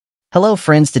Hello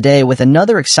friends, today with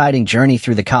another exciting journey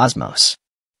through the cosmos.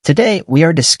 Today we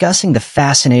are discussing the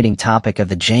fascinating topic of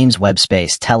the James Webb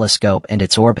Space Telescope and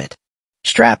its orbit.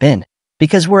 Strap in,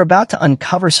 because we're about to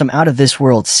uncover some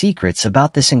out-of-this-world secrets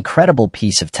about this incredible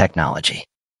piece of technology.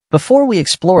 Before we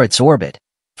explore its orbit,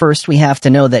 first we have to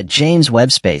know that James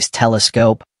Webb Space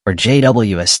Telescope, or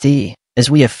JWST,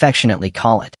 as we affectionately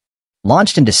call it,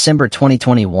 launched in December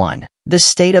 2021, this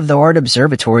state-of-the-art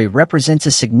observatory represents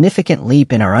a significant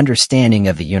leap in our understanding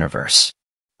of the universe.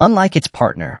 Unlike its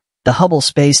partner, the Hubble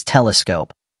Space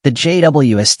Telescope, the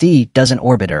JWST doesn't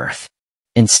orbit Earth.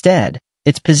 Instead,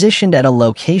 it's positioned at a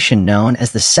location known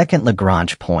as the second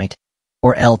Lagrange point,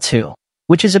 or L2,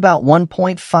 which is about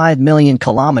 1.5 million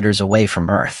kilometers away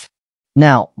from Earth.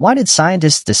 Now, why did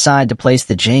scientists decide to place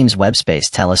the James Webb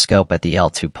Space Telescope at the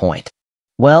L2 point?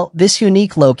 Well, this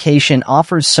unique location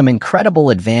offers some incredible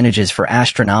advantages for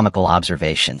astronomical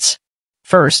observations.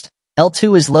 First,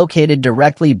 L2 is located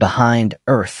directly behind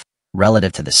Earth,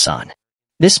 relative to the Sun.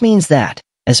 This means that,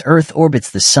 as Earth orbits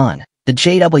the Sun, the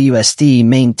JWST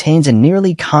maintains a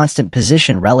nearly constant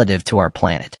position relative to our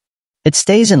planet. It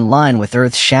stays in line with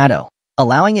Earth's shadow,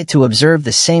 allowing it to observe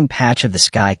the same patch of the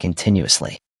sky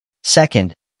continuously.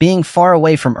 Second, being far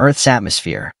away from Earth's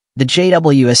atmosphere, the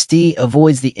JWST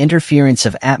avoids the interference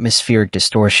of atmospheric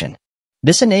distortion.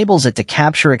 This enables it to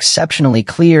capture exceptionally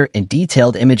clear and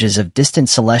detailed images of distant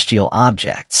celestial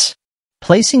objects.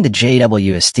 Placing the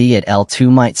JWST at L2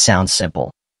 might sound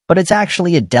simple, but it's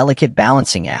actually a delicate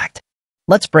balancing act.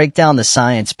 Let's break down the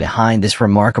science behind this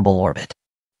remarkable orbit.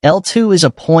 L2 is a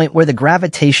point where the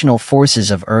gravitational forces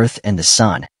of Earth and the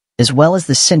Sun, as well as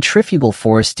the centrifugal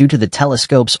force due to the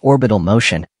telescope's orbital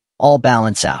motion, all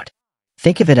balance out.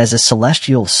 Think of it as a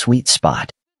celestial sweet spot.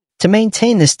 To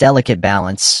maintain this delicate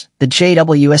balance, the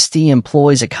JWST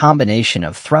employs a combination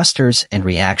of thrusters and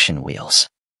reaction wheels.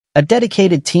 A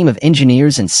dedicated team of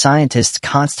engineers and scientists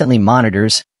constantly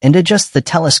monitors and adjusts the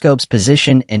telescope's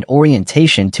position and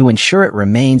orientation to ensure it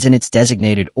remains in its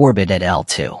designated orbit at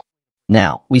L2.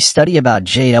 Now, we study about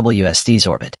JWST's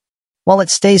orbit. While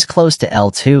it stays close to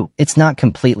L2, it's not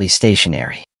completely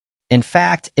stationary. In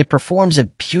fact, it performs a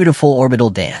beautiful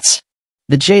orbital dance.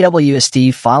 The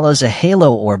JWST follows a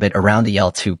halo orbit around the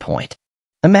L2 point.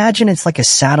 Imagine it's like a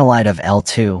satellite of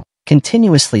L2,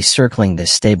 continuously circling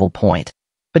this stable point,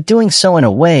 but doing so in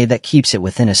a way that keeps it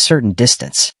within a certain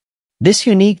distance. This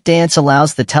unique dance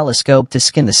allows the telescope to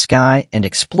scan the sky and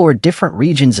explore different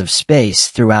regions of space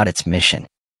throughout its mission.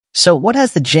 So what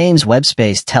has the James Webb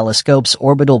Space Telescope's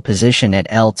orbital position at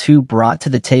L2 brought to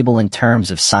the table in terms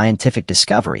of scientific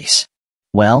discoveries?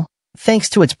 Well, thanks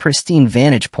to its pristine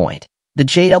vantage point, the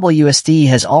JWST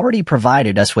has already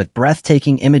provided us with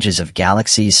breathtaking images of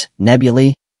galaxies,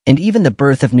 nebulae, and even the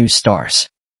birth of new stars.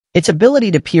 Its ability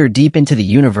to peer deep into the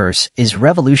universe is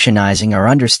revolutionizing our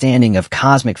understanding of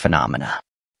cosmic phenomena.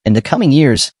 In the coming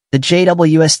years, the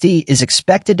JWST is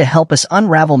expected to help us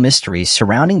unravel mysteries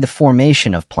surrounding the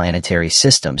formation of planetary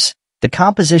systems, the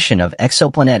composition of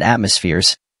exoplanet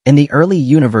atmospheres, and the early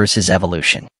universe's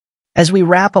evolution. As we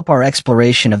wrap up our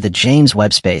exploration of the James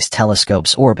Webb Space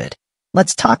Telescope's orbit,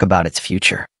 let's talk about its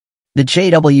future. The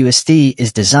JWST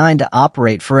is designed to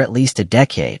operate for at least a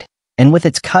decade, and with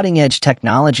its cutting-edge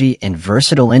technology and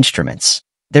versatile instruments,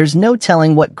 there's no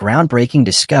telling what groundbreaking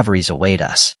discoveries await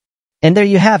us. And there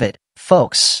you have it,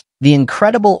 folks, the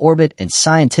incredible orbit and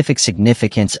scientific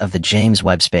significance of the James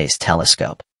Webb Space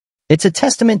Telescope. It's a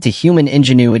testament to human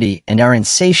ingenuity and our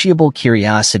insatiable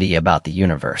curiosity about the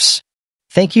universe.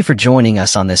 Thank you for joining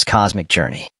us on this cosmic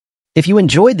journey. If you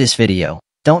enjoyed this video,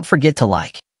 don't forget to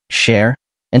like, share,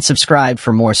 and subscribe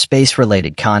for more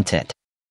space-related content.